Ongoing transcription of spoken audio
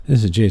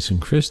This is Jason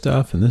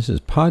Christoff, and this is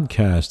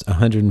podcast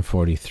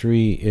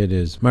 143. It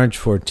is March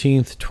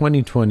 14th,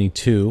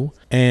 2022,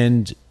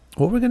 and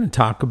what we're going to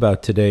talk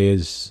about today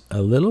is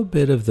a little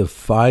bit of the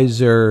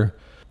Pfizer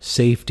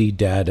safety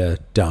data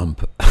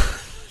dump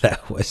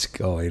that was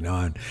going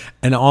on,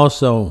 and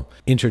also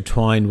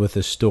intertwined with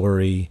a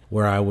story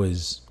where I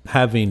was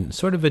having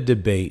sort of a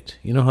debate.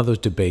 You know how those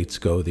debates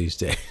go these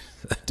days,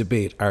 a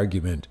debate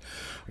argument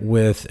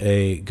with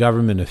a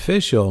government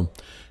official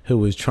who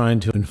was trying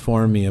to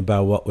inform me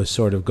about what was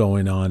sort of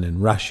going on in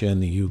Russia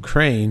and the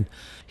Ukraine.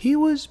 He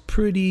was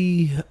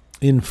pretty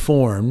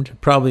informed,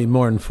 probably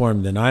more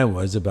informed than I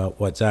was about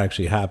what's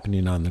actually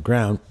happening on the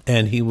ground.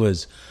 And he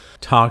was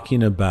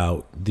talking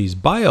about these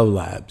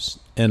biolabs.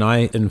 And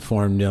I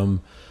informed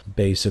him,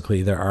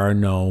 basically, there are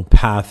no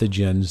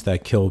pathogens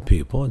that kill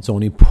people. It's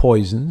only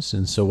poisons.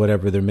 And so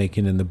whatever they're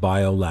making in the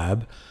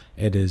biolab,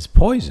 it is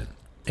poison.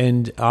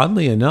 And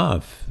oddly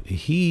enough,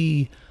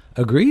 he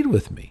agreed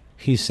with me.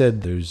 He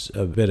said there's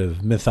a bit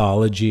of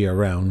mythology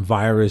around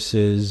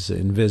viruses,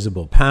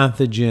 invisible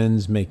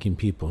pathogens, making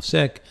people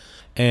sick.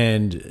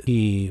 And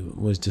he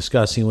was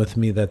discussing with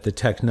me that the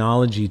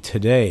technology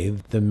today,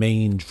 the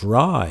main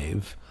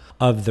drive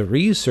of the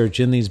research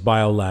in these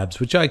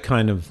biolabs, which I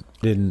kind of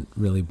didn't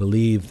really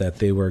believe that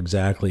they were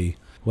exactly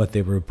what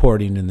they were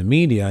reporting in the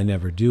media. I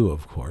never do,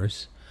 of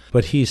course.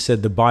 But he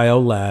said the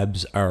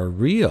biolabs are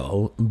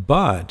real,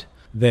 but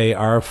they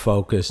are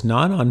focused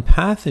not on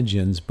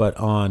pathogens, but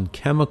on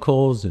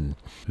chemicals and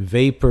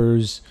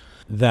vapors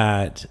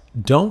that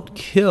don't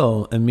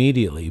kill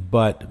immediately,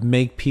 but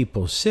make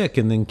people sick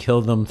and then kill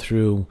them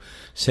through,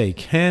 say,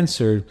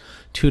 cancer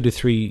 2 to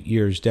 3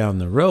 years down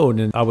the road.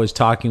 And I was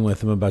talking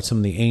with him about some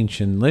of the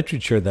ancient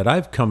literature that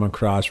I've come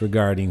across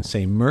regarding,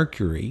 say,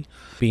 mercury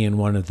being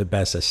one of the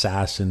best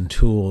assassin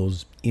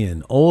tools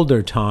in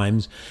older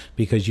times,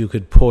 because you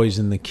could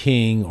poison the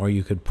king or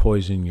you could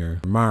poison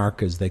your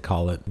mark, as they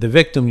call it. The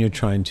victim you're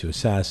trying to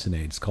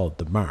assassinate is called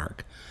the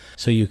mark.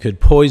 So you could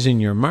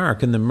poison your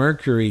mark, and the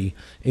mercury,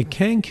 it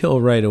can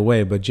kill right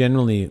away, but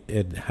generally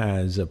it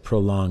has a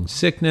prolonged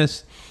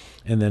sickness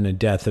and then a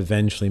death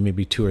eventually,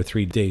 maybe 2 or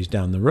 3 days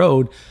down the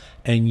road,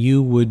 and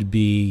you would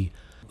be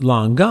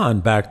long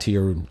gone back to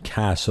your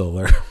castle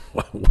or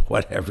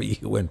whatever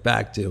you went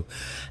back to.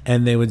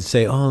 And they would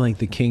say, oh, like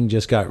the king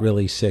just got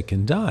really sick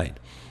and died.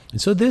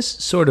 And so this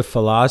sort of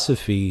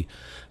philosophy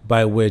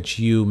by which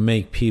you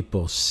make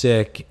people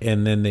sick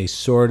and then they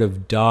sort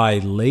of die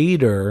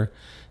later,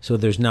 so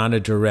there's not a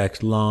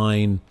direct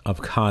line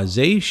of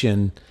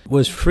causation,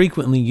 was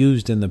frequently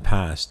used in the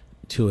past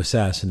to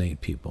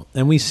assassinate people.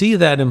 And we see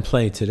that in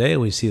play today.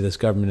 We see this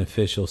government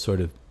official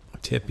sort of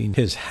tipping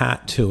his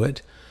hat to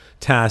it,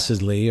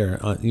 tacitly or,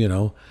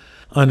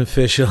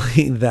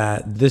 unofficially,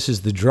 that this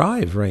is the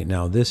drive right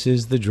now. This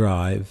is the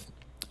drive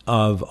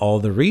of all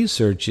the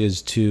research,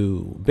 is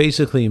to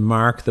basically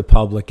mark the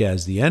public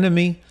as the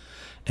enemy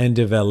and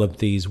develop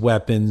these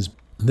weapons.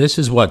 This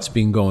is what's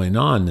been going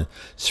on,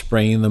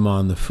 spraying them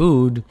on the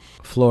food,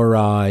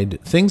 fluoride,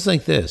 things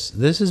like this.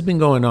 This has been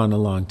going on a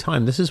long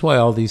time. This is why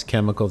all these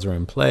chemicals are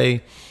in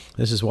play.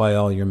 This is why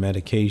all your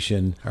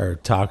medication are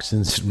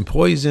toxins and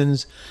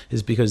poisons,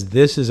 is because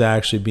this is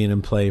actually being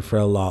in play for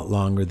a lot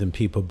longer than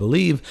people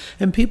believe,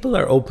 and people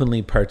are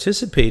openly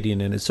participating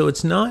in it. So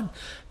it's not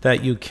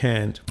that you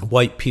can't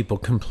wipe people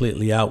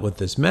completely out with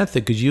this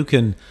method, because you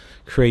can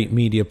create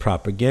media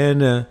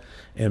propaganda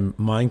and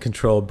mind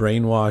control,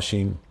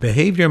 brainwashing,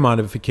 behavior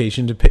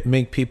modification to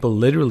make people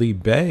literally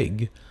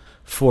beg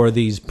for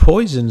these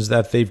poisons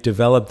that they've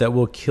developed that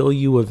will kill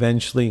you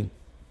eventually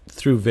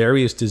through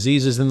various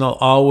diseases. And they'll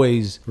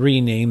always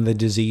rename the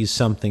disease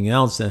something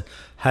else that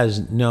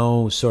has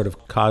no sort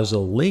of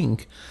causal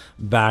link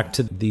back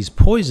to these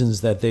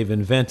poisons that they've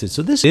invented.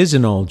 So this is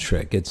an old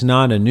trick. It's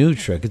not a new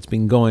trick. It's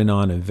been going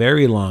on a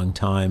very long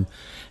time.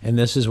 And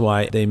this is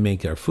why they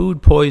make our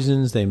food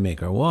poisons, they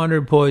make our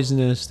water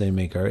poisonous, they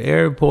make our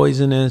air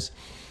poisonous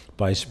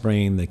by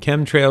spraying the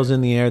chemtrails in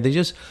the air. They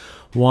just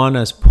want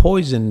us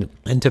poisoned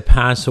and to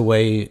pass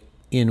away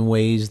in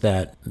ways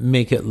that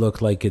make it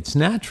look like it's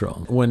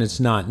natural, when it's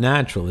not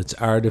natural. It's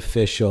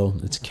artificial,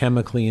 it's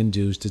chemically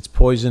induced, it's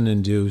poison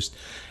induced,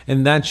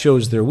 and that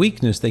shows their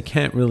weakness. They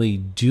can't really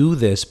do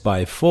this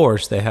by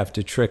force. They have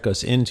to trick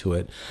us into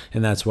it,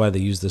 and that's why they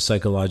use the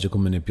psychological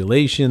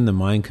manipulation, the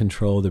mind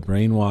control, the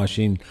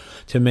brainwashing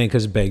to make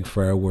us beg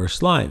for our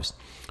worst lives.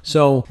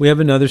 So we have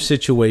another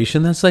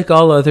situation that's like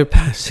all other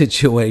past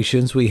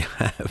situations. We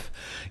have,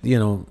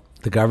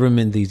 the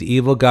government, these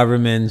evil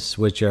governments,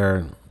 which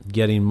are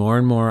getting more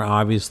and more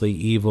obviously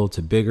evil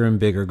to bigger and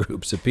bigger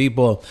groups of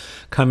people,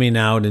 coming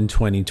out in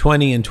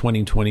 2020 and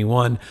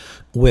 2021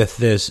 with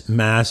this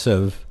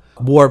massive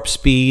warp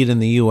speed in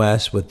the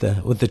U.S. with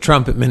the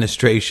Trump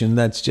administration.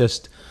 That's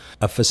just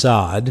a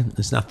facade.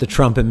 It's not the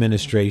Trump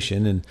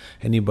administration, and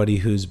anybody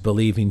who's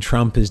believing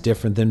Trump is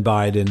different than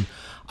Biden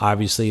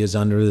obviously is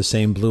under the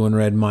same blue and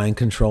red mind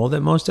control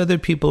that most other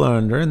people are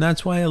under, and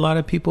that's why a lot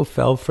of people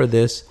fell for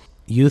this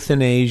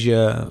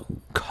euthanasia,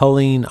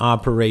 culling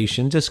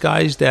operation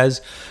disguised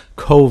as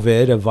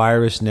COVID, a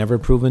virus never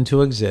proven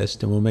to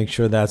exist. And we'll make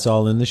sure that's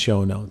all in the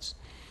show notes.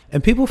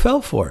 And people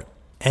fell for it.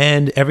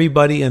 And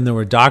everybody, and there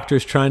were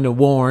doctors trying to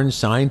warn,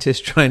 scientists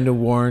trying to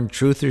warn,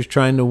 truthers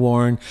trying to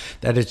warn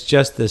that it's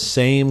just the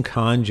same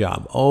con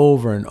job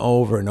over and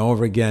over and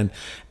over again.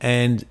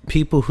 And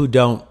people who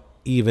don't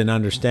even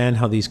understand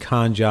how these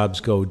con jobs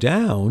go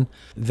down,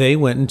 they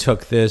went and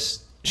took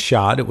this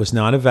shot. It was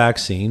not a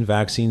vaccine.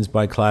 Vaccines,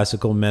 by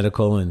classical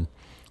medical and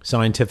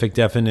scientific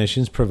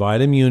definitions,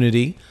 provide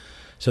immunity.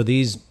 So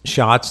these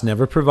shots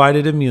never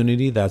provided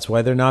immunity. That's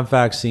why they're not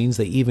vaccines.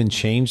 They even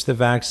changed the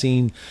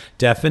vaccine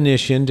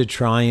definition to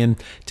try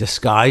and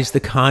disguise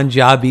the con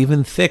job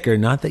even thicker.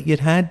 Not that you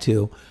had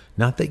to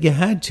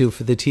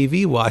for the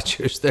TV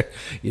watchers.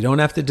 You don't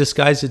have to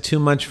disguise it too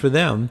much for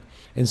them.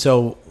 And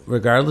so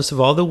regardless of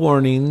all the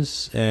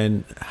warnings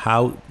and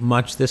how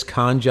much this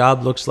con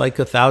job looks like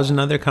 1,000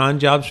 other con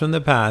jobs from the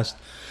past,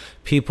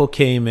 people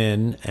came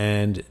in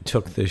and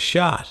took this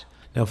shot.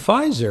 Now,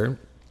 Pfizer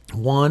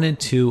wanted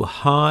to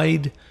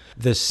hide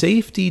the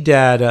safety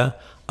data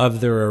of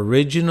their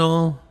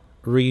original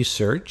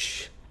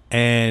research.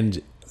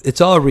 And it's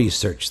all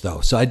research,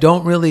 though. So I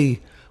don't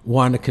really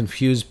want to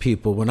confuse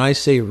people. When I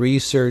say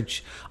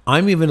research,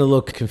 I'm even a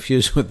little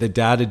confused with the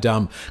data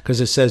dump because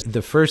it says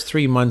the first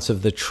 3 months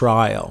of the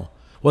trial.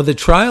 Well, the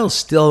trial's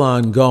still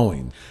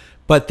ongoing,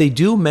 but they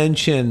do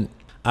mention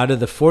out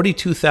of the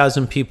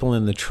 42,000 people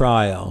in the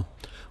trial,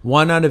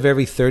 1 out of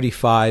every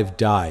 35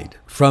 died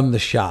from the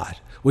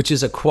shot, which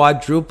is a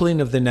quadrupling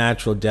of the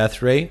natural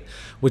death rate,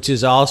 which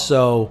is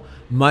also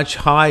much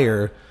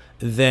higher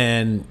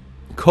than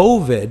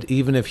COVID,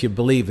 even if you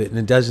believe it, and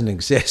it doesn't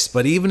exist.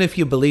 But even if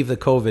you believe the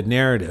COVID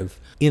narrative,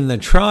 in the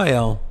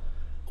trial,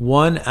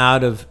 1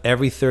 out of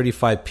every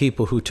 35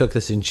 people who took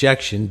this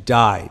injection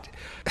died.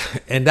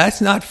 And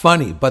that's not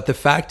funny, but the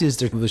fact is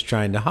they was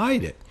trying to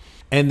hide it.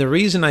 And the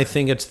reason I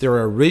think it's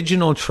their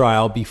original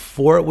trial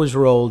before it was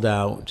rolled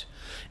out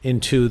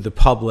into the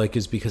public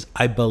is because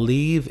I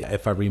believe,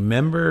 if I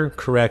remember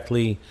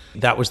correctly,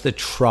 that was the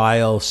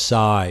trial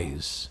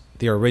size,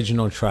 the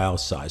original trial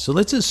size. So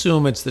let's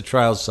assume it's the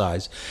trial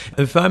size.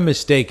 If I'm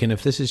mistaken,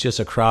 if this is just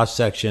a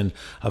cross-section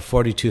of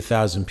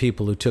 42,000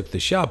 people who took the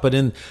shot, but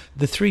in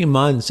the 3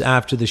 months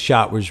after the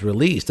shot was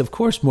released, of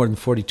course more than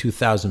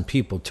 42,000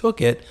 people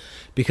took it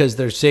because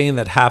they're saying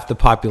that half the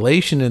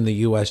population in the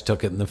U.S.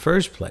 took it in the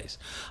first place.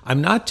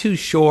 I'm not too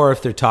sure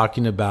if they're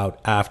talking about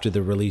after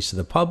the release to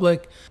the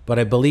public, but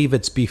I believe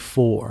it's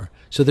before.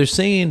 So they're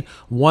saying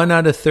 1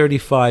 out of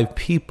 35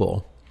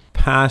 people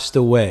passed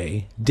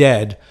away,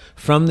 dead,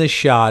 from the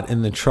shot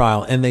in the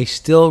trial, and they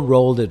still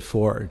rolled it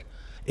forward.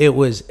 It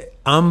was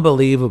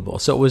unbelievable.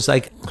 So it was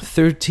like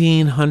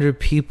 1,300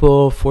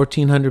 people,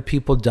 1,400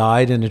 people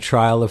died in a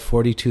trial of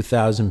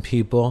 42,000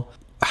 people.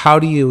 How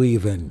do you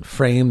even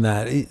frame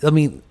that? I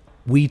mean,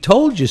 we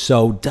told you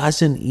so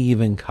doesn't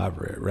even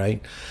cover it,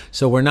 right?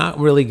 So we're not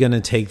really going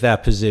to take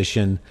that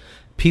position.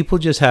 People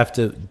just have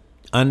to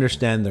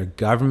understand their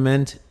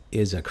government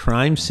is a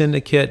crime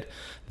syndicate.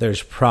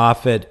 There's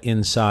profit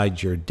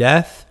inside your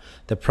death.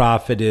 The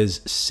profit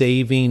is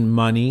saving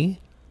money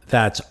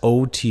that's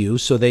owed to you.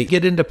 So they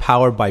get into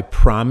power by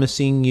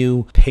promising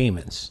you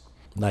payments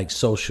like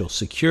Social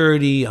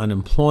Security,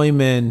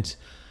 unemployment,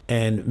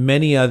 and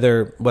many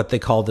other what they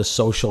call the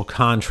social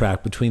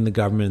contract between the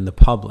government and the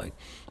public.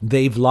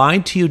 They've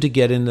lied to you to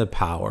get into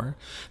power.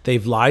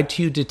 They've lied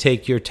to you to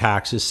take your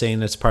taxes,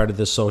 saying it's part of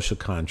the social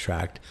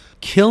contract.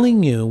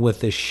 Killing you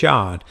with this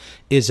shot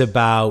is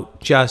about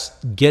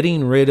just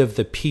getting rid of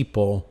the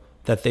people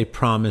that they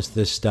promised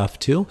this stuff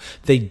to.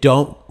 They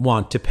don't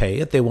want to pay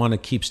it. They want to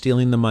keep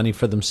stealing the money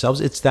for themselves.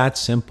 It's that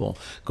simple.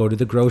 Go to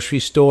the grocery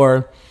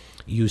store.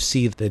 You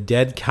see the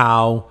dead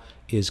cow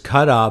is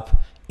cut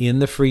up in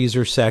the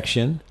freezer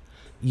section.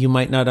 You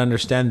might not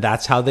understand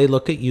that's how they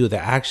look at you. They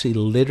actually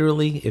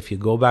literally, if you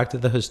go back to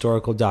the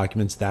historical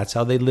documents, that's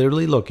how they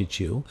literally look at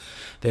you.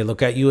 They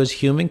look at you as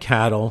human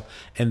cattle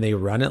and they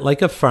run it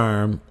like a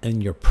farm,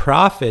 and your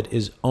profit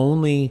is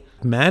only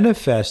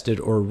manifested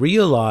or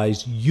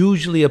realized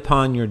usually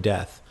upon your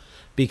death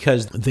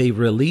because they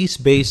release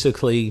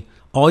basically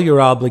all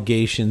your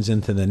obligations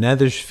into the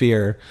nether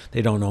sphere.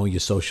 They don't owe you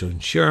social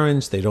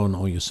insurance. They don't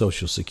owe you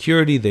social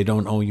security. They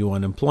don't owe you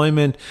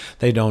unemployment.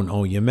 They don't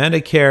owe you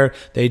Medicare.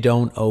 They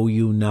don't owe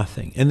you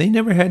nothing. And they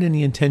never had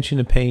any intention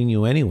of paying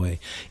you anyway.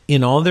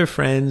 In all their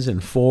friends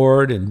and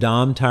Ford and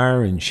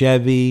Domtar and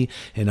Chevy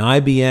and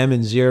IBM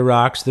and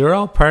Xerox, they're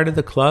all part of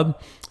the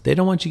club. They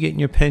don't want you getting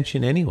your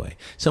pension anyway.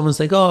 Someone's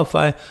like, oh, if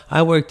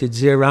I worked at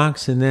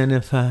Xerox and then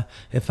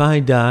if I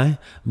die,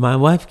 my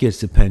wife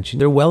gets the pension.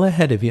 They're well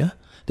ahead of you.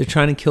 They're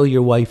trying to kill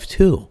your wife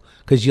too,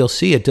 because you'll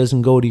see it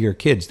doesn't go to your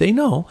kids. They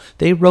know.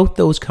 They wrote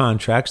those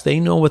contracts. They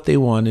know what they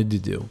wanted to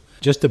do.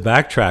 Just to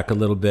backtrack a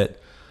little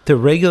bit, the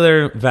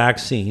regular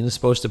vaccine is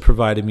supposed to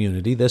provide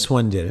immunity. This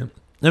one didn't.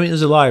 I mean,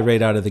 there's a lie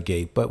right out of the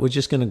gate, but we're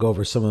just going to go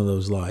over some of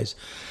those lies.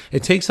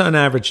 It takes on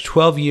average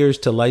 12 years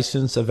to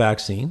license a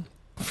vaccine.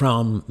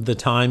 from the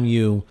time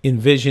you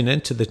envision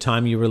it to the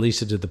time you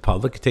release it to the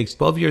public. It takes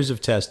 12 years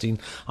of testing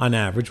on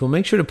average. We'll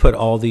make sure to put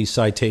all these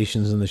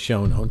citations in the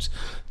show notes.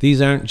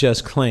 These aren't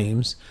just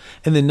claims.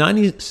 And then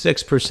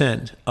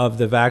 96% of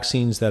the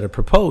vaccines that are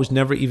proposed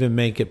never even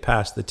make it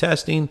past the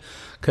testing,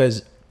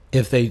 because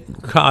if they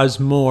cause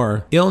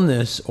more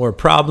illness or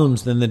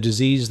problems than the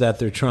disease that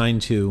they're trying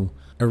to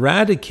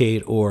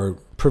eradicate or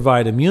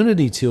provide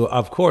immunity to,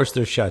 of course,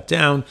 they're shut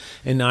down.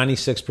 And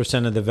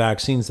 96% of the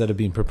vaccines that have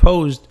been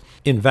proposed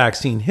in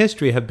vaccine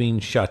history have been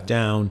shut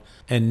down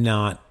and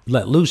not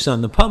let loose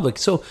on the public.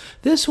 So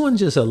this one's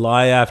just a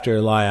lie after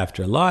a lie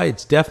after a lie.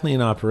 It's definitely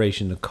an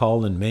operation to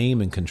cull and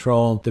maim and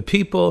control the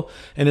people.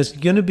 And it's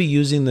going to be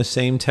using the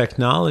same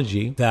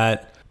technology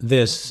that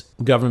this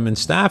government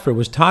staffer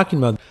was talking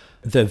about.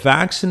 The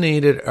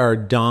vaccinated are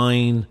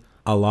dying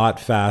a lot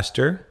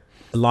faster.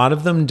 A lot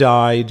of them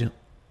died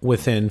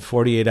within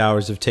 48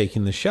 hours of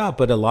taking the shot,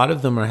 but a lot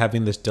of them are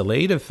having this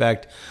delayed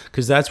effect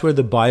because that's where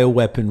the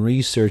bioweapon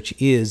research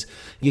is.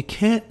 You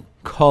can't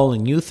cull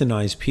and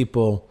euthanize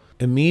people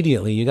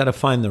immediately. You got to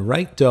find the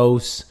right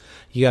dose.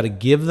 You got to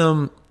give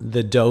them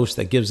the dose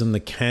that gives them the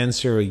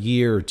cancer a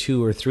year or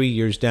 2 or 3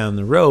 years down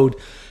the road.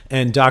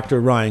 And Dr.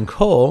 Ryan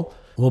Cole,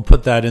 we'll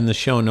put that in the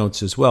show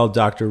notes as well.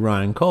 Dr.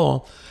 Ryan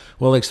Cole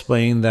will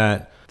explain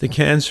that the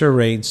cancer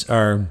rates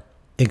are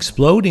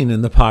exploding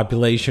in the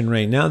population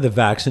right now, the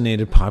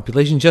vaccinated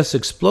population just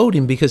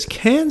exploding because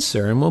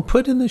cancer, and we'll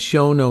put in the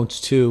show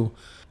notes too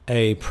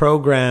a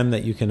program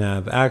that you can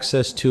have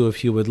access to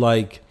if you would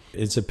like.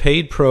 It's a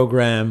paid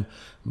program,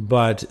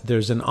 but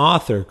there's an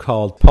author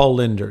called Paul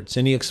Lindertz,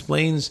 and he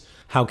explains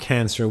how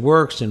cancer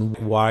works and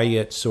why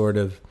it sort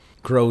of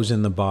grows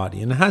in the body.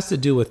 And it has to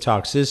do with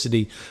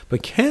toxicity,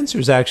 but cancer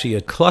is actually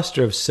a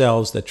cluster of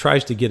cells that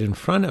tries to get in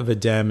front of a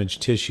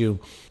damaged tissue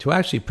to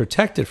actually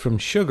protect it from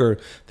sugar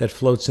that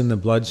floats in the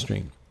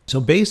bloodstream.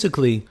 So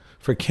basically,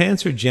 for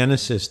cancer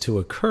genesis to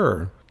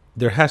occur,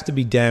 there has to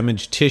be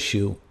damaged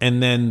tissue,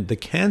 and then the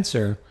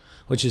cancer,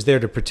 which is there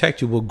to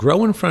protect you, will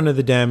grow in front of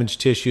the damaged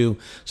tissue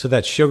so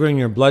that sugar in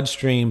your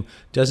bloodstream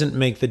doesn't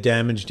make the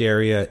damaged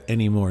area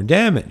any more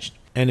damaged.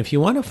 And if you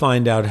want to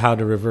find out how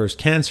to reverse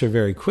cancer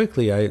very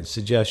quickly, I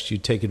suggest you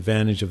take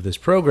advantage of this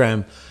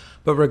program.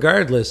 But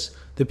regardless,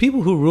 the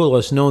people who rule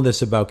us know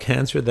this about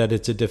cancer, that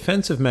it's a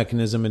defensive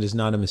mechanism. It is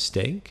not a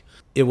mistake.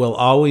 It will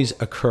always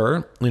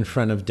occur in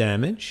front of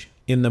damage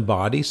in the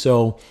body.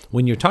 So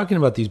when you're talking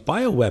about these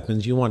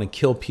bioweapons, you want to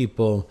kill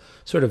people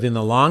sort of in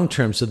the long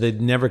term so they'd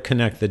never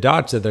connect the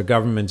dots that their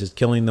government is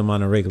killing them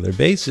on a regular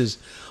basis.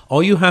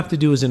 All you have to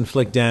do is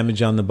inflict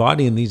damage on the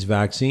body, and these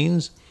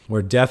vaccines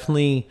were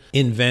definitely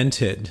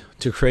invented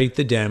to create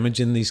the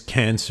damage in these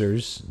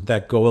cancers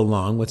that go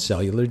along with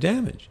cellular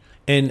damage.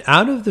 And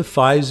out of the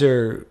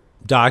Pfizer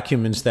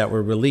documents that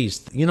were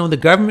released, the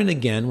government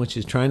again, which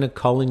is trying to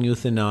cull and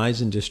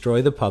euthanize and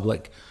destroy the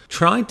public,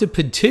 tried to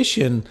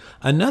petition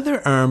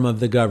another arm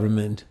of the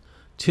government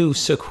to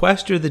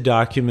sequester the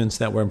documents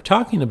that we're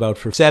talking about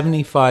for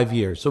 75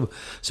 years.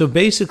 So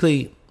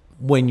basically,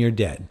 when you're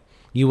dead,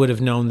 you would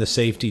have known the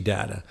safety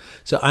data.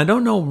 So I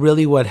don't know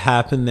really what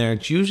happened there.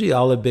 It's usually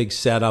all a big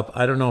setup.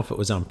 I don't know if it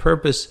was on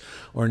purpose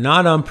or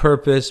not on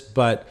purpose,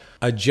 but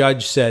a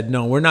judge said,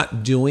 no, we're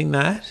not doing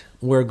that.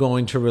 We're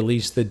going to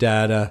release the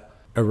data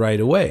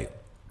right away.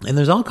 And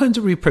there's all kinds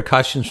of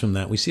repercussions from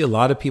that. We see a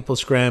lot of people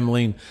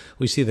scrambling.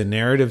 We see the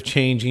narrative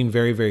changing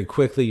very, very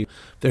quickly.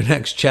 Their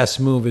next chess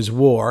move is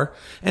war.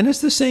 And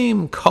it's the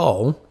same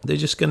call. They're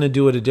just going to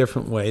do it a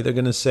different way. They're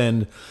going to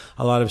send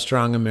a lot of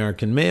strong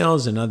American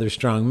males and other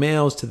strong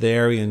males to the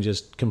area and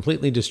just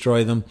completely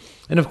destroy them.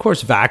 And of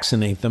course,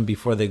 vaccinate them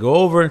before they go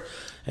over.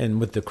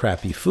 And with the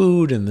crappy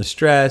food and the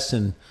stress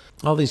and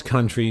all these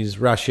countries,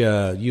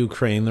 Russia,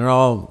 Ukraine, they're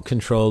all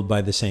controlled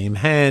by the same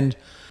hand.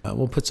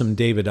 We'll put some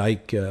David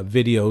Icke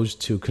videos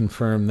to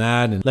confirm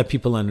that and let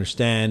people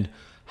understand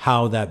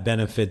how that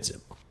benefits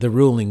the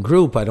ruling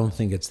group. I don't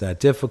think it's that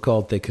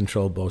difficult. They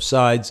control both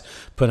sides,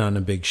 put on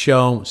a big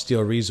show,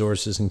 steal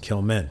resources, and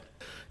kill men.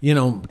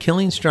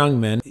 Killing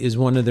strong men is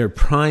one of their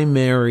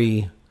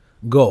primary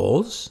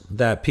goals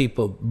that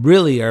people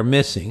really are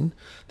missing,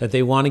 that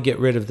they want to get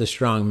rid of the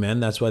strong men.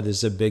 That's why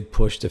there's a big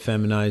push to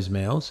feminize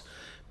males.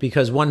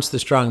 Because once the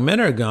strong men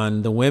are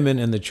gone, the women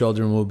and the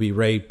children will be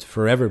raped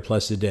forever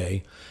plus a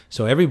day.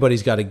 So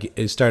everybody's got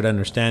to start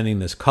understanding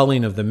this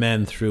culling of the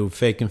men through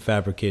fake and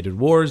fabricated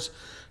wars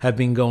have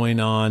been going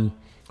on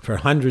for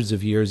hundreds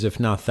of years, if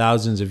not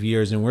thousands of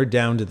years. And we're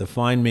down to the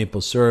fine maple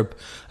syrup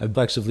of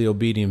flexively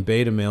obedient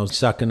beta males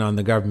sucking on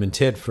the government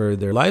tit for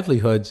their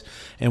livelihoods.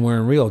 And we're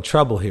in real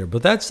trouble here.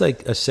 But that's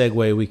like a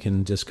segue we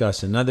can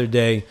discuss another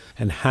day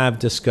and have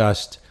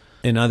discussed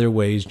in other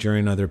ways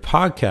during other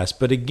podcasts.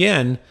 But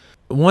again,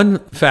 one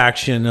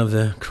faction of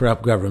the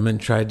corrupt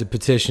government tried to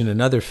petition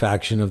another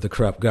faction of the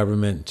corrupt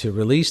government to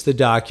release the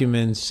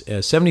documents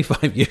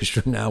 75 years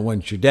from now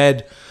once you're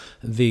dead.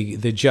 The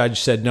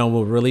judge said, no,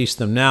 we'll release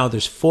them now.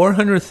 There's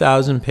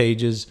 400,000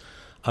 pages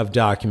of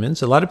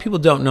documents. A lot of people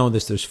don't know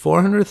this. There's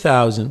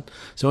 400,000.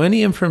 So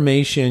any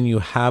information you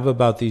have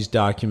about these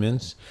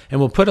documents, and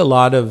we'll put a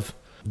lot of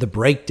the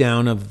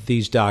breakdown of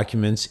these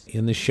documents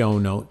in the show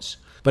notes.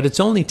 But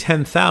it's only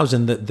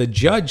 10,000. The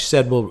judge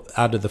said, well,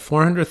 out of the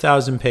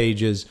 400,000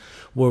 pages,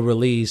 we'll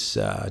release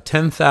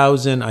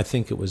 10,000, I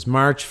think it was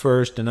March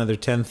 1st, another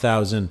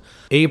 10,000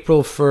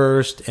 April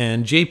 1st,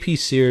 and J.P.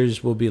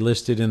 Sears will be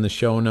listed in the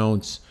show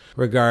notes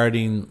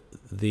regarding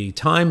the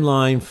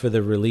timeline for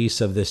the release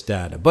of this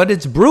data. But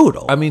it's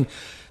brutal. I mean,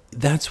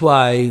 that's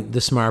why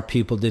the smart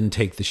people didn't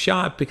take the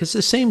shot, because it's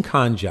the same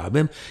con job.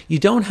 And you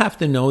don't have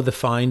to know the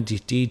fine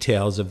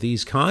details of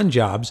these con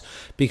jobs,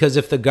 because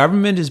if the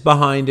government is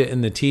behind it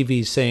and the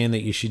TV is saying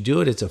that you should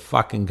do it, it's a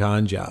fucking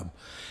con job.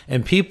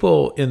 And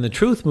people in the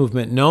truth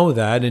movement know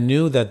that, and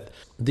knew that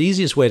the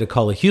easiest way to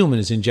call a human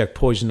is inject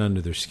poison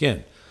under their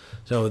skin.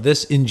 So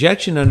this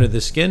injection under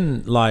the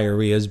skin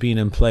liarrhea has been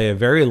in play a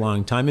very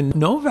long time, and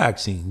no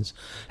vaccines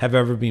have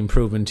ever been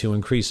proven to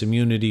increase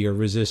immunity or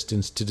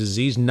resistance to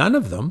disease. None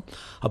of them.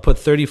 I'll put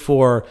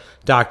 34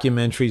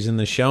 documentaries in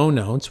the show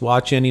notes.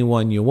 Watch any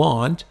one you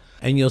want,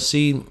 and you'll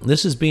see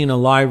this is being a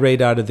lie right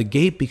out of the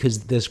gate,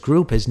 because this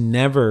group has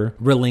never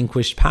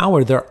relinquished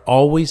power. They're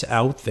always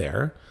out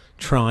there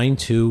trying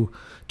to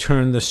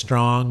turn the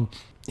strong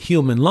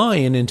human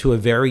lion into a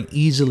very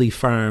easily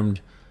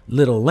farmed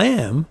little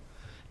lamb.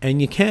 And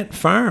you can't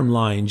farm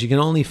lions, you can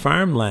only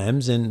farm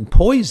lambs, and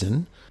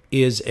poison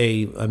is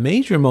a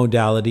major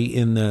modality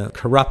in the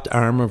corrupt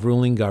arm of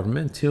ruling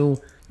government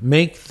to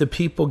make the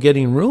people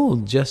getting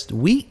ruled just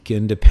weak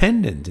and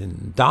dependent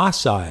and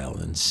docile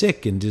and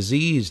sick and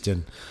diseased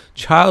and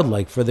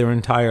childlike for their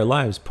entire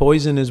lives.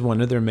 Poison is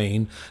one of their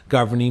main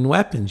governing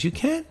weapons. You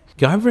can't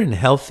govern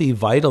healthy,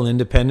 vital,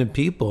 independent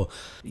people.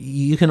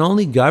 You can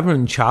only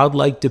govern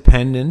childlike,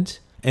 dependent,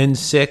 and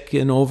sick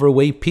and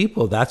overweight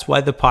people. That's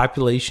why the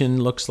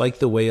population looks like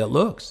the way it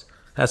looks.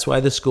 That's why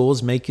the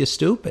schools make you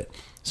stupid.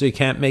 So you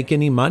can't make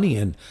any money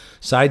and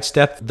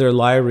sidestep their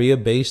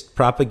liarrhea-based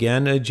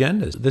propaganda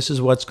agendas. This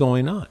is what's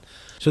going on.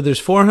 So there's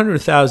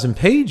 400,000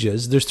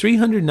 pages. There's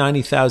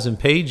 390,000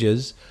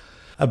 pages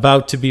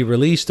about to be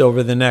released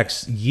over the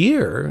next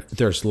year.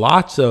 There's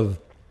lots of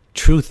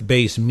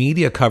truth-based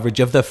media coverage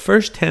of the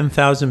first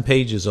 10,000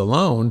 pages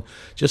alone,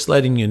 just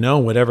letting you know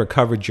whatever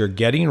coverage you're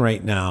getting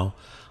right now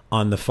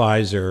on the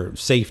Pfizer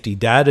safety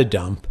data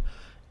dump,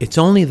 it's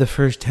only the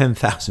first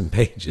 10,000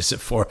 pages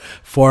for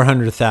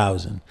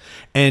 400,000.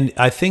 And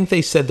I think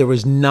they said there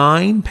was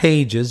 9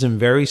 pages in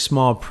very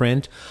small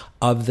print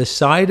of the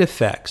side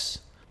effects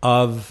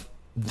of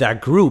that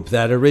group,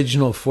 that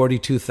original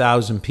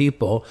 42,000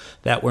 people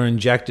that were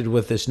injected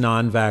with this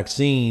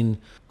non-vaccine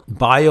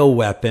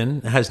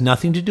bioweapon. It has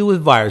nothing to do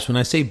with virus. When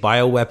I say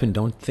bioweapon,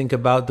 don't think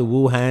about the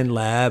Wuhan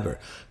lab or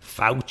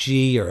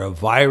Fauci or a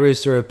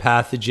virus or a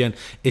pathogen.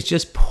 It's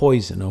just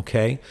poison,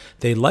 okay?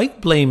 They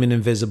like blaming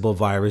invisible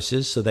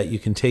viruses so that you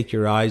can take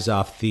your eyes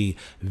off the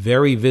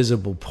very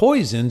visible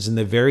poisons and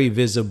the very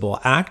visible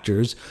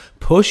actors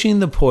pushing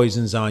the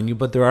poisons on you,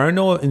 but there are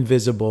no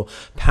invisible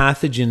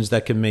pathogens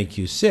that can make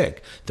you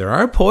sick. There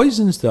are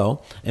poisons,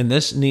 though, and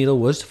this needle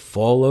was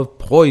full of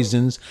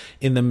poisons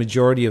in the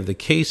majority of the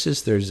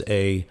cases. There's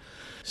a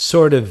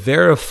sort of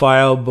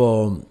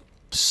verifiable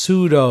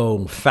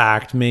pseudo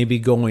fact maybe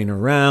going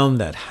around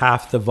that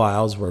half the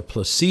vials were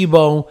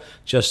placebo,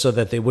 just so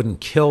that they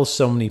wouldn't kill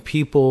so many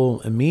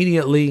people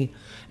immediately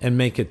and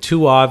make it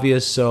too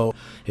obvious. So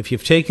if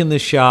you've taken the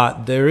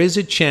shot, there is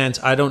a chance,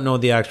 I don't know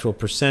the actual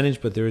percentage,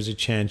 but there is a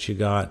chance you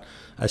got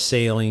a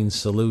saline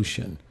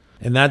solution.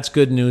 And that's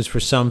good news for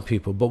some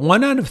people. But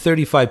 1 out of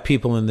 35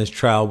 people in this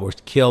trial were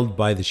killed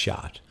by the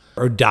shot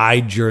or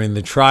died during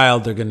the trial.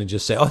 They're going to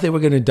just say, oh, they were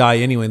going to die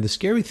anyway. And the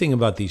scary thing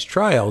about these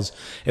trials,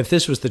 if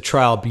this was the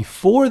trial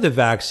before the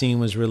vaccine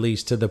was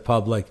released to the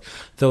public,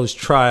 those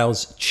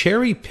trials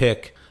cherry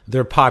pick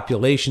their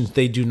populations.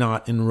 They do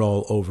not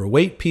enroll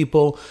overweight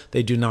people.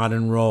 They do not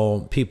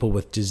enroll people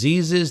with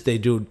diseases. They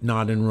do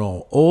not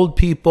enroll old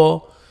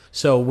people.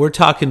 So we're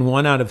talking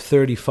 1 out of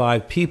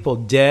 35 people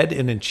dead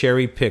in a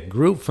cherry pick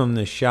group from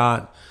the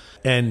shot.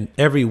 And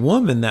every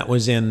woman that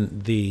was in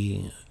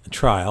the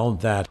trial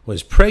that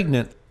was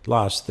pregnant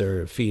lost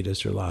their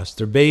fetus or lost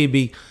their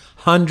baby.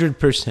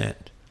 100%.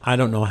 I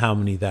don't know how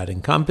many that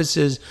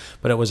encompasses,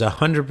 but it was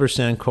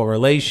 100%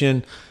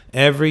 correlation.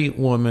 Every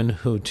woman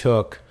who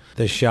took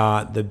the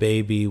shot, the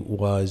baby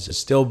was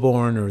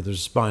stillborn or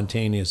there's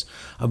spontaneous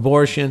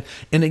abortion.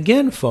 And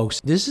again, folks,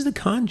 this is the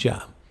con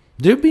job.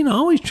 They've been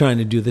always trying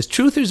to do this.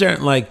 Truthers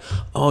aren't like,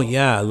 oh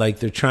yeah, like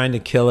they're trying to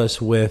kill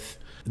us with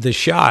the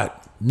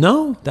shot.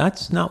 No,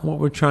 that's not what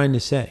we're trying to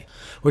say.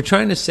 We're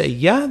trying to say,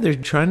 yeah, they're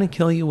trying to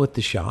kill you with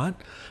the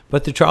shot,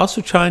 but they're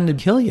also trying to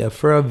kill you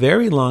for a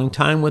very long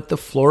time with the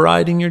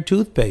fluoride in your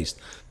toothpaste.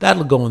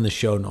 That'll go in the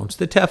show notes.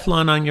 The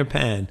Teflon on your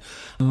pan,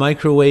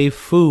 microwave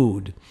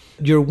food,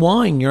 your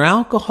wine, your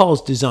alcohol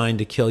is designed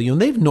to kill you.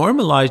 And they've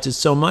normalized it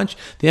so much,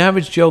 the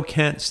average Joe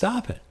can't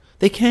stop it.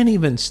 They can't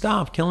even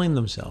stop killing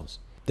themselves.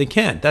 They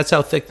can't. That's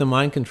how thick the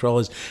mind control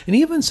is. And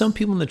even some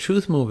people in the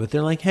truth movement,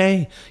 they're like,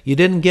 hey, you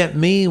didn't get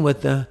me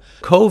with the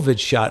COVID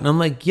shot. And I'm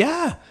like,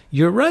 yeah,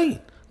 you're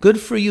right. Good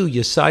for you.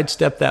 You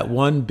sidestepped that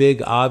one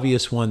big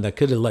obvious one that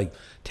could have like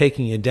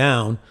taken you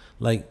down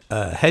like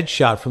a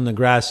headshot from the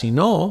grassy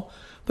knoll.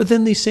 But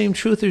then these same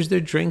truthers, they're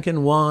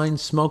drinking wine,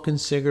 smoking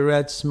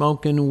cigarettes,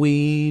 smoking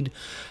weed,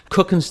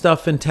 cooking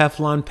stuff in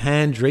Teflon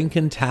pan,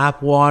 drinking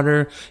tap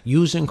water,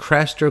 using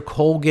Crest or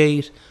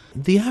Colgate.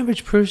 The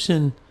average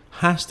person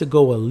has to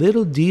go a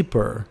little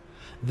deeper,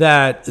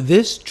 that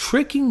this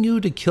tricking you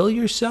to kill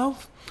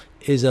yourself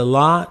is a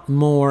lot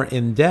more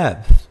in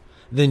depth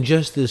than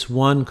just this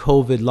one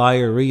COVID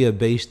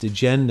liarrhea-based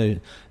agenda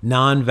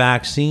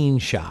non-vaccine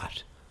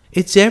shot.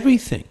 It's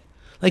everything.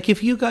 Like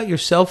if you got your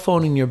cell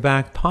phone in your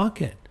back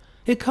pocket,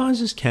 it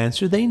causes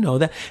cancer. They know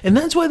that. And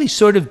that's why they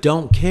sort of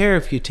don't care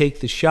if you take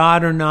the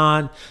shot or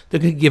not. They're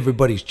going to give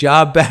everybody's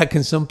job back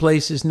in some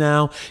places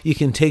now. You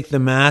can take the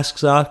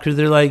masks off because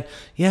they're like,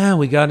 yeah,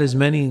 we got as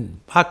many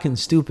fucking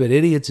stupid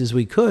idiots as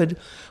we could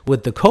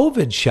with the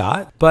COVID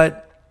shot.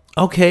 But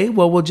okay,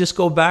 well, we'll just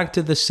go back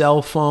to the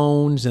cell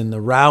phones and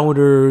the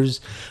routers.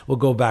 We'll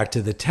go back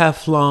to the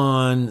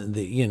Teflon,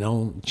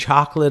 the,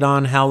 chocolate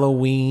on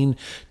Halloween,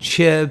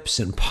 chips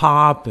and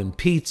pop and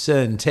pizza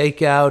and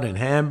takeout and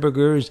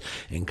hamburgers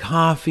and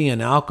coffee and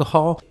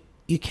alcohol.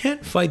 You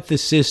can't fight the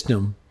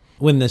system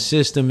when the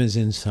system is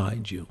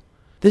inside you.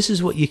 This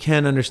is what you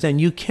can't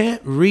understand. You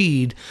can't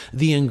read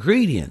the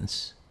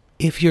ingredients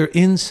if you're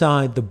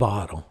inside the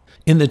bottle.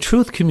 In the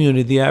truth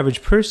community, the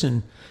average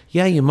person,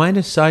 yeah, you might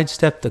have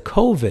sidestepped the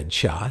COVID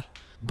shot,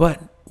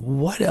 but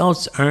what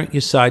else aren't you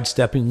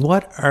sidestepping?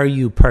 What are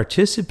you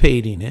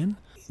participating in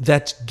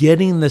that's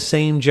getting the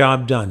same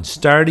job done,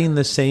 starting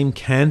the same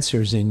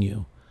cancers in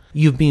you?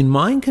 You've been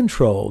mind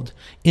controlled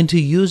into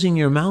using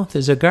your mouth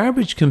as a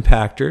garbage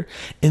compactor,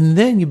 and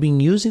then you've been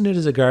using it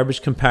as a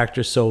garbage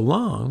compactor so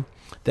long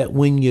that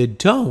when you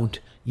don't,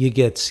 you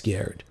get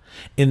scared.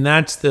 And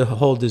that's the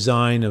whole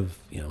design of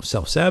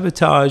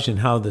self-sabotage and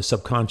how the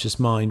subconscious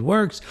mind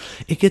works.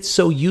 It gets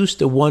so used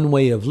to one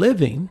way of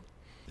living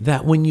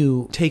that when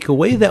you take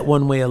away that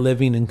one way of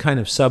living and kind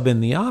of sub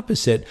in the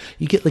opposite,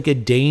 you get like a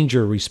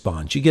danger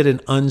response. You get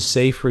an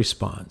unsafe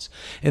response.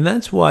 And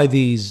that's why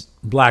these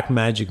black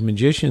magic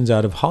magicians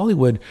out of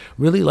Hollywood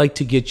really like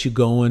to get you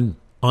going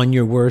on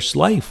your worst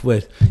life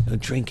with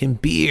drinking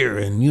beer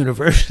in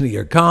university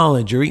or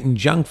college, or eating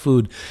junk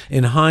food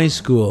in high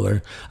school,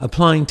 or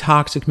applying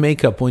toxic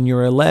makeup when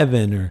you're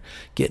 11, or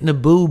getting a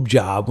boob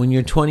job when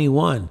you're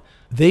 21.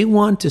 They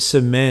want to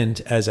cement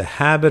as a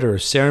habit or a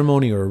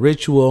ceremony or a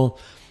ritual,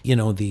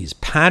 these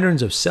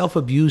patterns of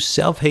self-abuse,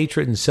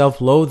 self-hatred, and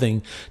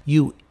self-loathing.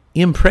 You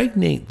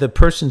impregnate the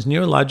person's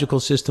neurological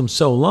system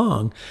so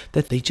long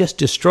that they just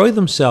destroy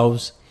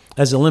themselves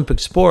as Olympic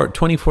sport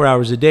 24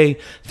 hours a day,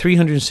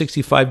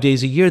 365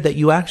 days a year, that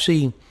you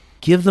actually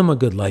give them a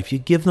good life. You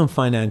give them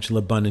financial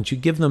abundance. You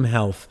give them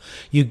health.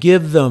 You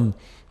give them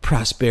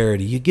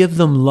prosperity. You give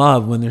them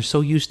love when they're so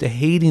used to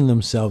hating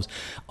themselves.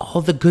 All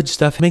the good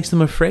stuff makes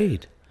them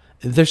afraid.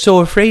 They're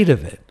so afraid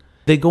of it.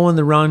 They go in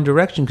the wrong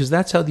direction because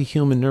that's how the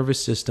human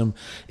nervous system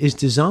is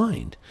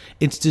designed.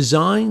 It's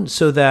designed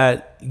so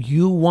that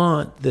you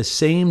want the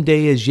same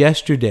day as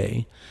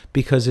yesterday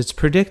because it's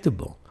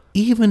predictable.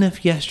 Even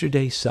if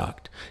yesterday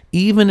sucked,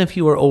 even if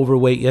you were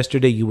overweight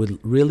yesterday, you would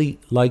really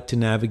like to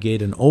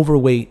navigate an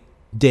overweight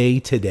day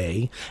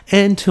today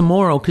and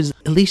tomorrow, because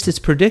at least it's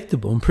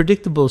predictable, and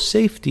predictable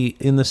safety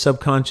in the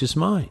subconscious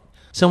mind.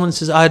 Someone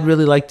says, I'd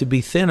really like to be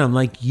thin. I'm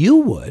like, you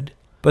would,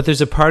 but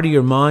there's a part of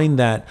your mind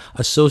that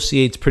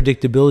associates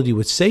predictability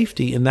with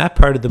safety, and that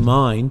part of the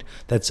mind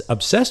that's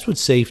obsessed with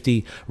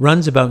safety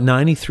runs about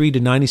 93 to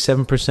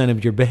 97%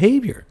 of your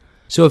behavior.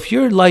 So if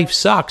your life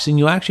sucks and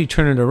you actually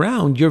turn it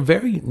around, you're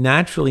very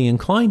naturally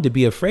inclined to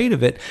be afraid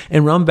of it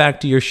and run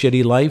back to your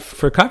shitty life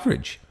for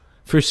coverage,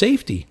 for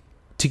safety,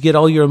 to get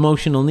all your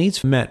emotional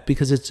needs met,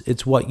 because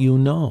it's what you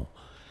know.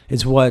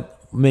 It's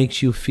what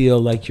makes you feel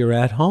like you're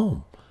at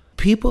home.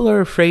 People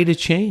are afraid of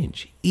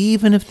change,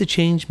 even if the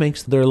change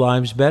makes their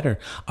lives better.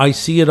 I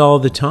see it all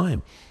the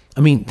time.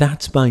 I mean,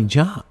 that's my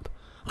job.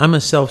 I'm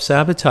a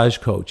self-sabotage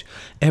coach.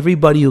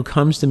 Everybody who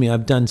comes to me,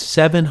 I've done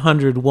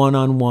 700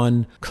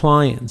 one-on-one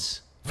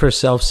clients for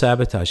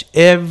self-sabotage.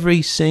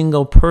 Every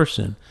single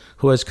person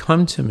who has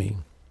come to me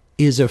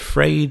is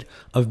afraid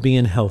of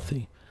being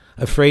healthy,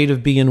 afraid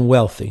of being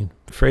wealthy.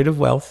 Afraid of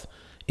wealth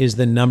is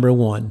the number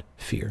one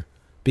fear,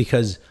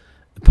 because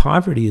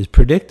poverty is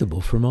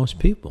predictable for most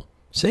people.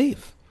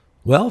 Safe.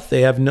 Wealth,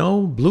 they have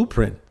no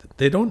blueprint.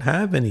 They don't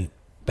have any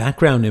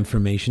background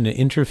information to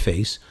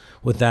interface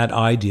with that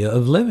idea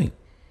of living.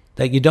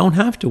 That you don't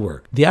have to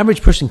work. The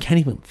average person can't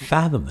even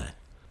fathom that.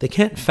 They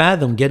can't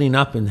fathom getting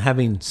up and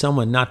having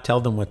someone not tell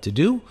them what to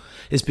do,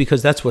 is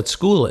because that's what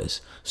school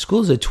is.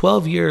 School is a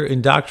 12-year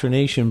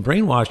indoctrination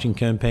brainwashing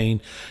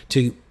campaign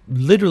to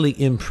literally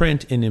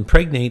imprint and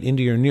impregnate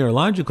into your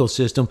neurological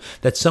system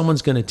that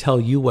someone's going to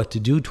tell you what to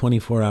do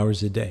 24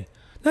 hours a day.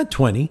 Not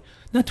 20,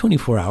 not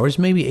 24 hours,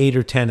 maybe 8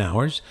 or 10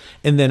 hours.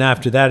 And then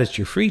after that, it's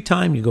your free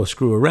time. You go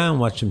screw around,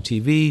 watch some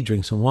TV,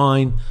 drink some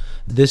wine.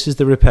 This is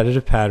the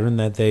repetitive pattern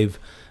that they've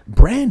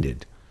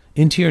branded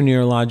into your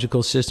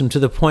neurological system to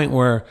the point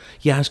where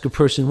you ask a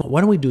person,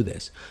 why don't we do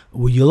this?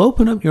 Well, you'll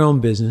open up your own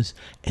business,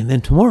 and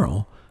then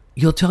tomorrow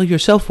you'll tell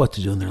yourself what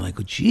to do. And they're like,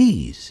 oh,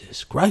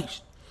 Jesus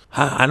Christ,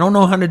 I don't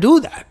know how to do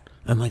that.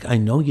 I'm like, I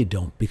know you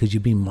don't, because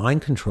you've been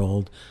mind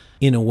controlled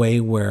in a way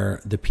where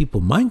the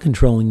people mind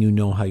controlling you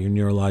know how your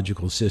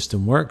neurological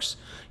system works.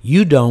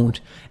 You don't.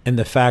 And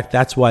the fact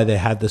that's why they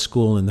had the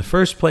school in the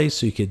first place,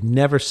 so you could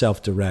never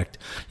self-direct.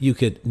 You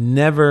could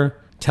never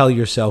tell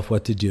yourself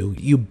what to do.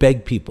 You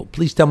beg people,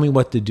 please tell me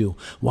what to do.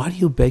 Why do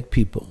you beg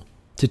people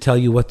to tell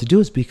you what to do?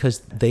 Is because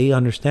they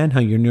understand how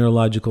your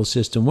neurological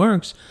system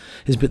works.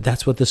 But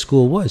that's what the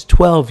school was.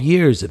 12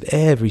 years of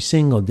every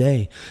single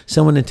day,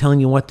 someone telling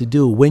you what to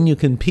do, when you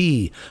can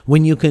pee,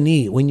 when you can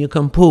eat, when you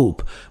can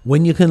poop,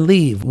 when you can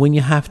leave, when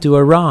you have to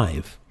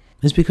arrive.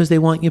 It's because they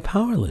want you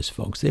powerless,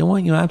 folks. They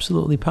want you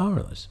absolutely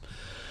powerless.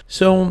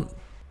 So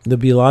there'll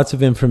be lots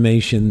of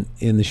information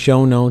in the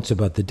show notes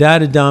about the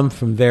data dump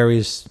from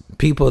various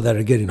people that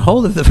are getting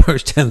hold of the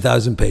first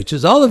 10,000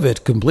 pages. All of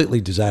it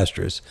completely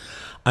disastrous.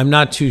 I'm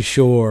not too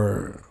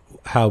sure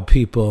how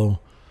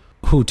people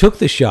who took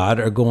the shot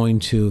are going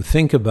to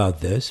think about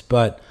this,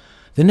 but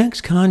the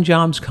next con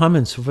job's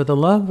coming. So for the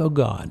love of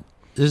God,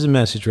 this is a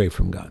message right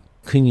from God.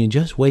 Can you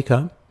just wake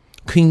up?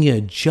 Can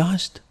you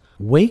just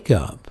wake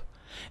up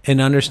and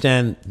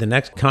understand the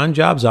next con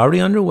job's already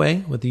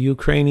underway with the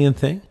Ukrainian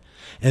thing?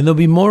 And there'll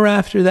be more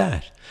after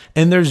that.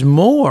 And there's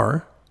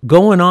more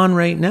going on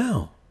right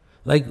now.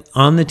 Like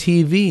on the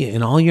TV,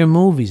 in all your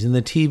movies, in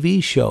the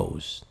TV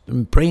shows,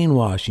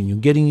 brainwashing you,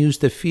 getting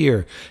used to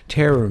fear,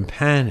 terror, and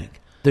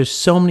panic. There's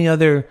so many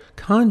other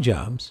con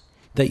jobs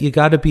that you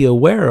got to be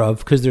aware of,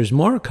 because there's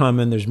more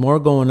coming. There's more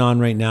going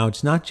on right now.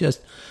 It's not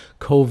just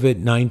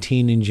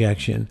COVID-19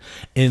 injection.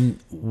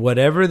 And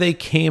whatever they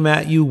came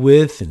at you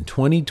with in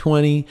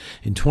 2020,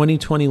 in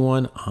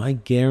 2021, I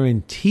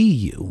guarantee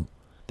you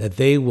that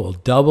they will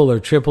double or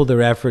triple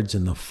their efforts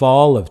in the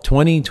fall of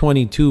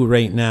 2022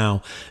 right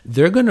now.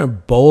 They're going to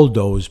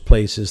bulldoze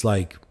places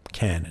like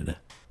Canada,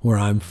 where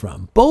I'm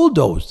from.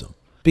 Bulldoze them.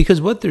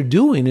 Because what they're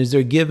doing is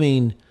they're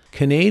giving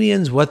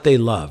Canadians what they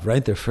love,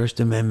 right? Their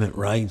First Amendment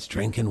rights,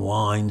 drinking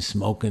wine,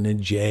 smoking a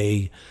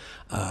J,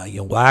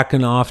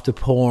 whacking off to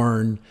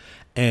porn,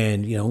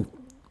 and,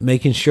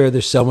 making sure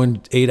there's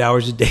someone 8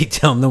 hours a day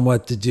telling them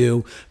what to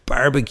do,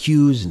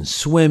 barbecues and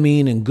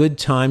swimming and good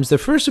times. The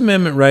First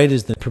Amendment right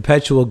is the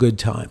perpetual good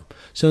time.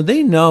 So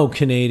they know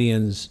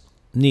Canadians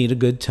need a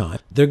good time.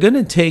 They're going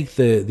to take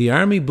the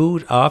army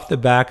boot off the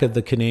back of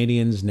the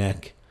Canadians'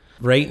 neck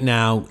right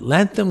now.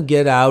 Let them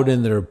get out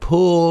in their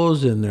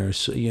pools and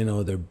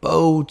their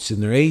boats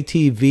and their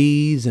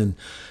ATVs, and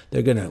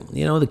they're going to,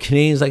 the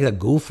Canadians like to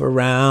goof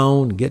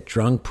around, get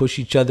drunk, push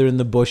each other in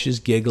the bushes,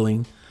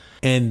 giggling.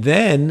 And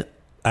then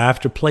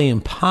after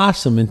playing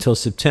possum until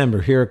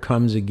September, here it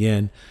comes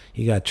again.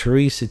 You got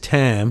Theresa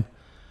Tam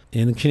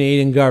in the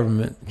Canadian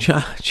government,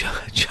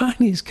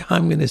 Chinese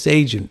communist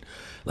agent.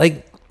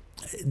 Like,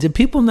 do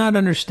people not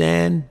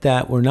understand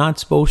that we're not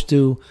supposed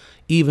to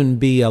even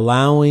be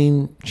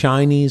allowing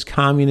Chinese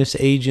communist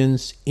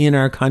agents in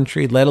our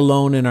country, let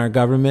alone in our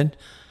government?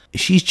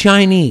 She's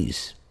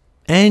Chinese,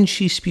 and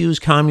she spews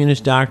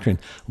communist doctrine.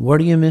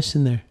 What are you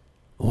missing there?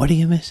 What are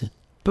you missing?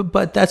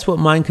 But that's what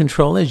mind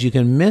control is. You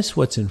can miss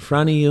what's in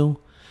front of you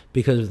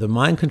because of the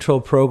mind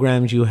control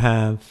programs you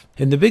have.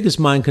 And the biggest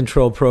mind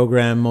control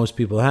program most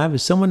people have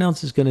is someone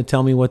else is going to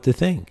tell me what to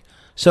think.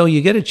 So you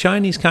get a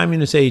Chinese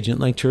communist agent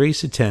like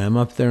Theresa Tam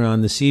up there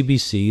on the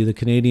CBC, the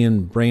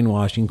Canadian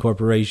Brainwashing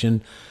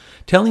Corporation,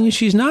 telling you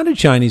she's not a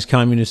Chinese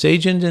communist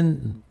agent,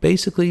 and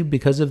basically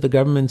because of the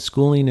government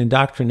schooling,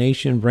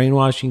 indoctrination,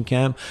 brainwashing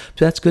camp,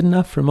 that's good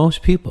enough for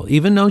most people.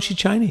 Even though she's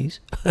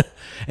Chinese,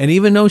 and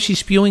even though she's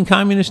spewing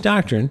communist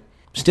doctrine,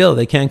 still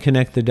they can't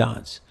connect the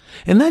dots.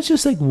 And that's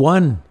just like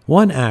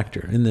one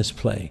actor in this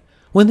play.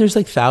 When there's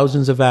like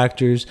thousands of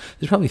actors,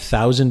 there's probably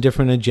 1,000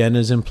 different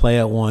agendas in play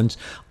at once,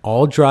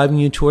 all driving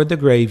you toward the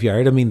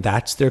graveyard. I mean,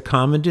 that's their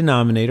common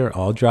denominator,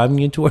 all driving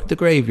you toward the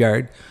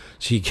graveyard.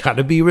 So you got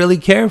to be really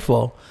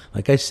careful.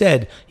 Like I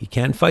said, you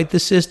can't fight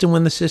the system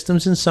when the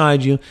system's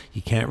inside you.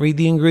 You can't read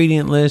the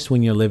ingredient list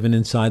when you're living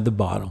inside the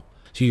bottle.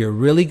 So you're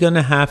really going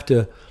to have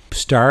to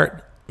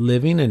start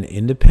living an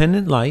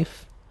independent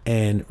life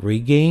and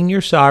regain your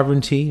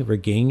sovereignty,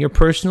 regain your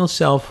personal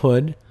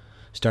selfhood.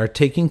 Start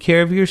taking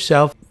care of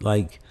yourself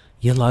like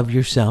you love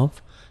yourself.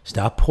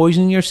 Stop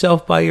poisoning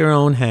yourself by your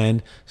own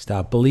hand.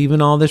 Stop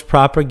believing all this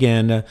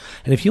propaganda.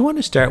 And if you want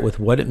to start with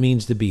what it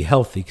means to be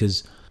healthy,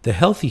 because the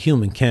healthy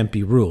human can't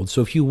be ruled.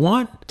 So if you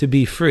want to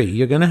be free,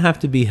 you're going to have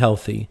to be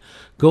healthy.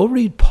 Go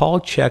read Paul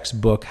Chek's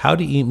book, How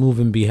to Eat, Move,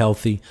 and Be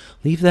Healthy.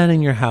 Leave that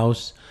in your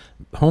house.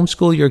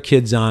 Homeschool your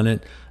kids on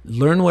it.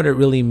 Learn what it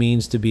really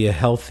means to be a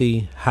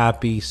healthy,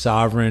 happy,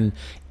 sovereign,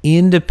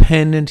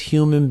 independent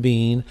human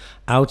being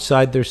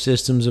outside their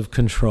systems of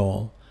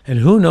control. And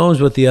who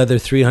knows what the other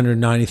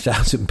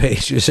 390,000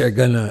 pages are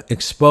going to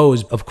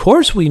expose. Of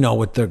course we know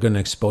what they're going to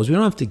expose. We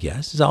don't have to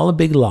guess. It's all a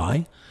big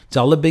lie. It's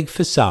all a big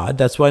facade.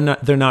 That's why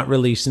they're not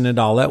releasing it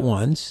all at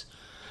once.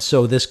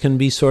 So this can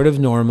be sort of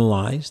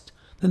normalized.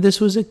 And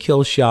this was a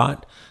kill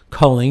shot,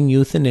 culling,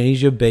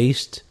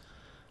 euthanasia-based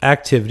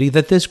activity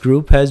that this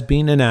group has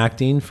been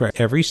enacting for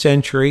every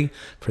century,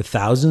 for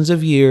thousands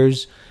of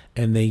years,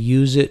 and they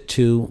use it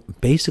to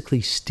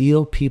basically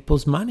steal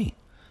people's money.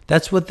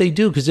 That's what they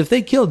do, because if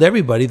they killed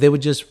everybody, they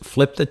would just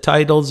flip the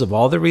titles of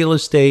all the real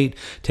estate,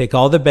 take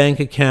all the bank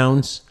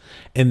accounts,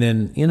 and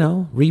then,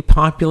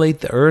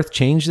 repopulate the earth,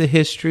 change the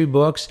history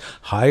books,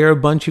 hire a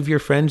bunch of your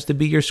friends to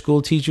be your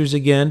school teachers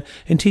again,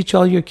 and teach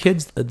all your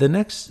kids the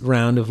next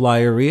round of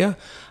liarrhea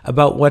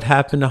about what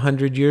happened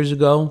 100 years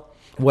ago,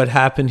 what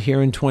happened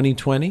here in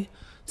 2020.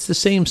 It's the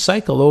same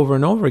cycle over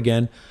and over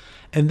again.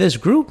 And this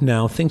group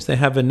now thinks they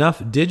have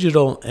enough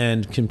digital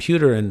and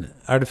computer and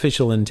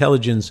artificial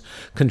intelligence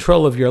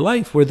control of your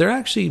life where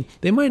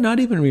they might not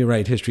even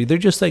rewrite history. They're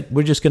just like,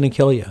 we're just going to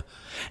kill you.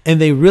 And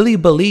they really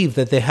believe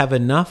that they have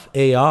enough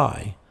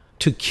AI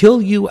to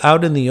kill you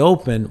out in the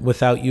open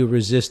without you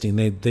resisting.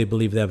 They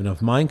believe they have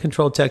enough mind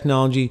control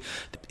technology.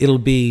 It'll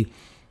be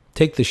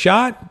take the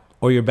shot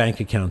or your bank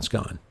account's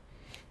gone.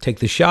 Take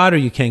the shot or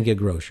you can't get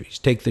groceries.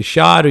 Take the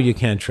shot or you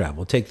can't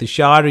travel. Take the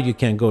shot or you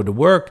can't go to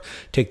work.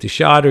 Take the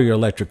shot or your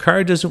electric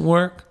car doesn't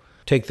work.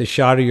 Take the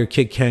shot or your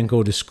kid can't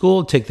go to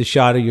school. Take the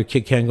shot or your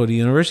kid can't go to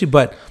university.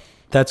 But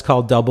that's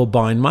called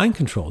double-blind mind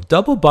control.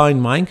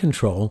 Double-blind mind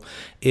control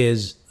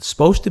is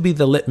supposed to be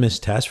the litmus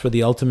test for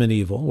the ultimate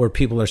evil, where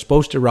people are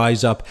supposed to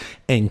rise up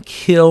and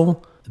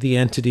kill the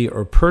entity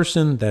or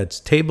person that's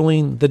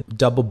tabling the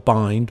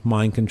double-blind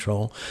mind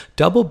control.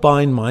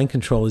 Double-blind mind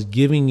control is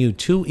giving you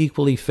two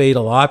equally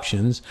fatal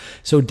options.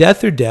 So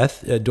death or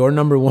death, door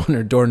number 1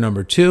 or door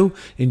number 2.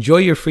 Enjoy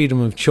your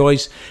freedom of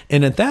choice.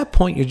 And at that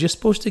point, you're just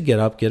supposed to get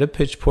up, get a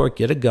pitchfork,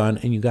 get a gun,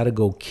 and you got to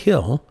go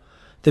kill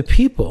the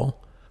people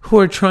who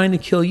are trying to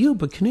kill you.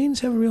 But Canadians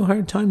have a real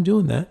hard time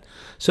doing that.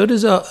 So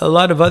does a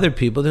lot of other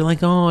people. They're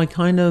like, I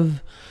kind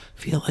of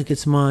feel like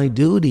it's my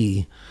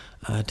duty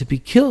to be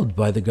killed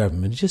by the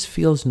government. It just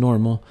feels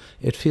normal.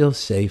 It feels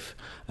safe.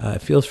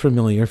 It feels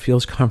familiar. It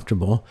feels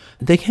comfortable.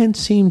 They can't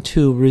seem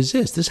to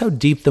resist. This is how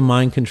deep the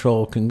mind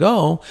control can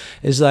go.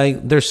 Is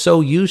like they're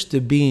so used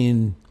to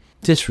being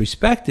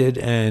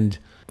disrespected and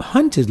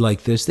hunted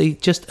like this, they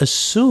just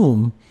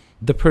assume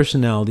the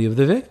personality of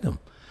the victim.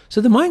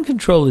 So the mind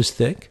control is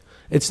thick.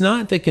 It's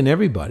not thick in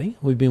everybody.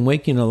 We've been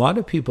waking a lot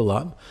of people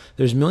up.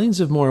 There's millions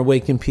of more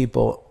awakened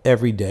people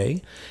every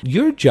day.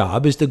 Your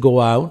job is to go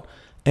out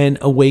and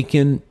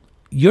awaken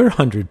your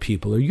 100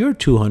 people or your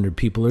 200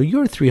 people or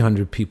your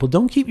 300 people.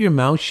 Don't keep your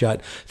mouth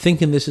shut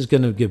thinking this is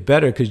going to get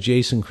better because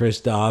Jason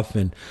Christoff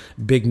and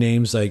big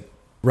names like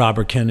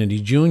Robert Kennedy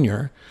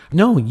Jr.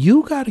 No,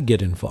 you got to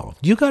get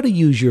involved. You got to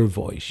use your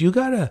voice. You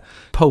got to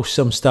post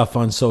some stuff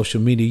on social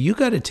media. You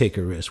got to take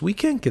a risk. We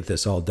can't get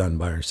this all done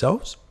by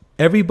ourselves.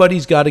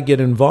 Everybody's got to get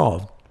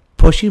involved,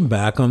 pushing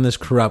back on this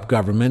corrupt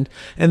government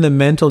and the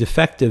mental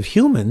defective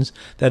humans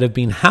that have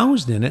been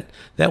housed in it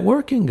that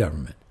work in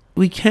government.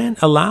 We can't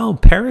allow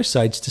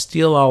parasites to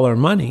steal all our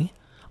money,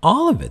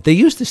 all of it. They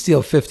used to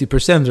steal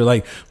 50%. They're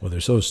like, well,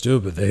 they're so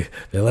stupid. They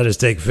let us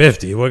take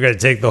 50. We're going to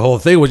take the whole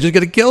thing. We're just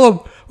going to kill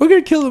them. We're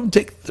going to kill them,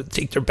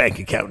 take their bank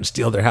account and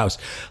steal their house.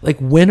 Like,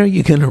 when are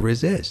you going to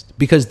resist?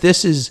 Because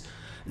this is,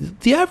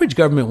 the average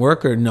government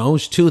worker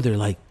knows too. They're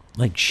like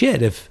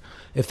shit,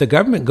 if the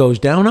government goes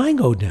down, I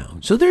go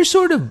down. So they're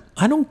sort of,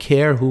 I don't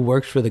care who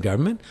works for the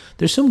government.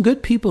 There's some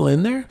good people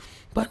in there,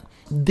 but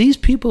these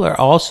people are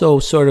also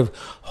sort of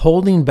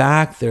holding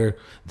back their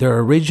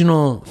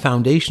original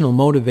foundational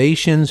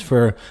motivations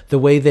for the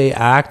way they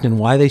act and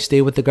why they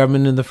stay with the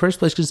government in the first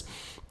place, because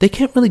they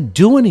can't really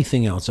do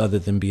anything else other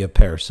than be a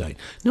parasite.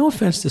 No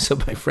offense to some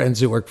of my friends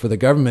who work for the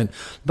government,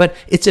 but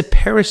it's a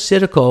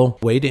parasitical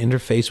way to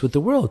interface with the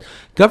world.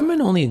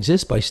 Government only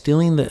exists by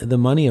stealing the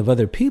money of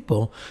other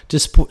people to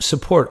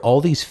support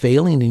all these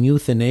failing and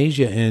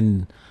euthanasia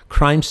and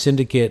crime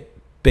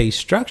syndicate-based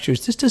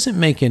structures. This doesn't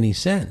make any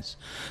sense.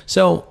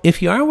 So if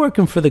you are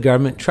working for the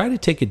government, try to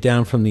take it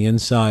down from the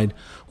inside.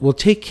 We'll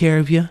take care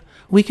of you.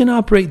 We can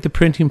operate the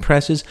printing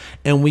presses,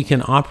 and we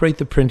can operate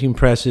the printing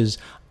presses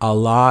a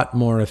lot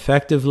more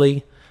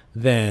effectively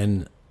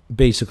than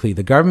basically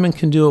the government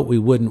can do it. We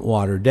wouldn't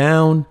water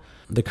down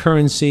the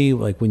currency.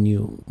 Like when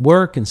you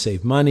work and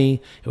save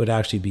money, it would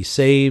actually be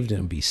saved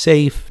and be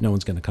safe. No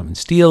one's going to come and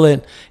steal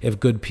it if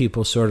good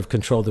people sort of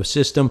control the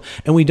system.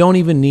 And we don't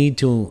even need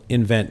to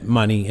invent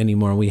money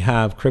anymore. We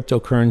have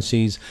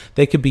cryptocurrencies.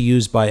 They could be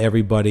used by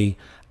everybody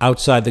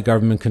outside the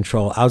government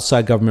control,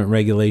 outside government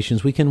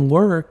regulations. We can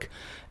work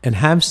and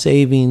have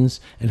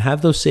savings and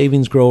have those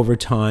savings grow over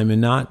time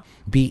and not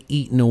be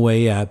eaten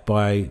away at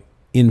by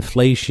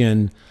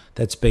inflation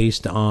that's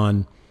based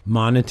on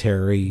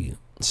monetary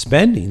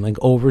spending, like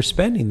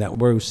overspending that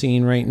we're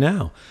seeing right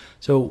now.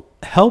 So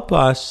help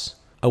us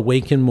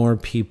awaken more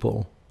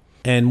people.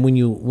 And when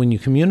you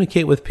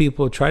communicate with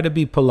people, try to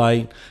be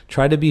polite,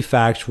 try to be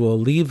factual,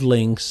 leave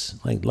links,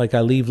 like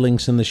I leave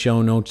links in the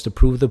show notes to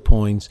prove the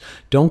points.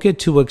 Don't get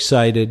too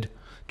excited.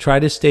 Try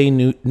to stay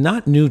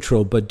not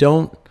neutral, but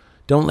don't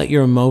let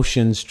your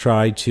emotions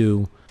try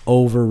to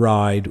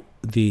override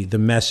the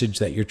message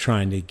that you're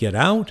trying to get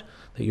out,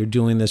 that you're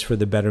doing this for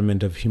the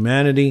betterment of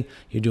humanity,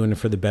 you're doing it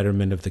for the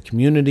betterment of the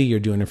community, you're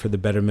doing it for the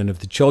betterment of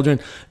the children.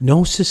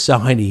 No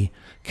society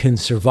can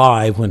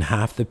survive when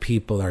half the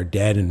people are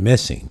dead and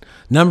missing.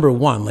 Number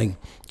one,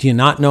 do you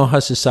not know how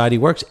society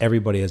works?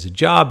 Everybody has a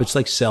job. It's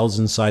like cells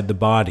inside the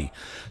body.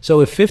 So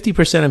if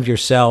 50% of your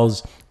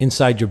cells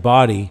inside your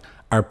body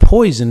are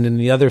poisoned and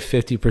the other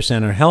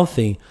 50% are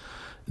healthy,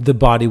 the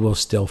body will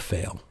still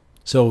fail.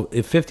 So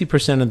if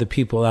 50% of the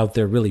people out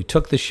there really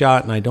took the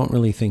shot, and I don't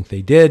really think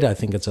they did, I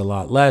think it's a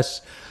lot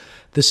less,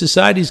 the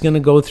society is going to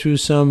go through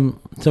some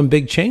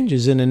big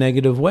changes in a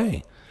negative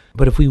way.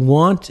 But if we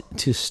want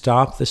to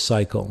stop the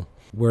cycle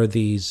where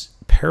these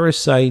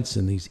parasites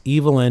and these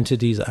evil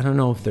entities, I don't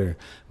know if they're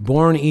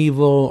born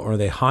evil or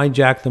they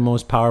hijack the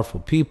most powerful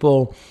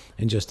people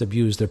and just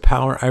abuse their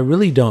power, I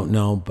really don't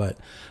know, but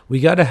we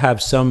got to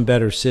have some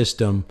better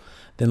system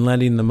than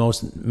letting the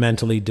most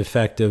mentally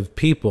defective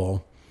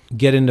people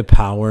get into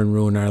power and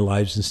ruin our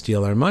lives and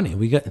steal our money.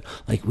 We got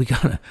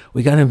to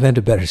invent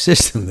a better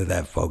system than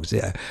that, folks.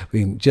 Yeah, I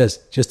mean,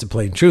 just the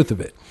plain truth of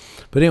it.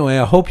 But anyway,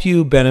 I hope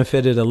you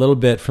benefited a little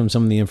bit from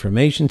some of the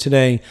information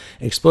today.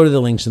 Explore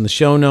the links in the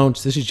show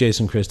notes. This is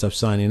Jason Christoff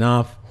signing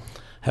off.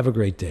 Have a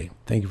great day.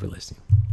 Thank you for listening.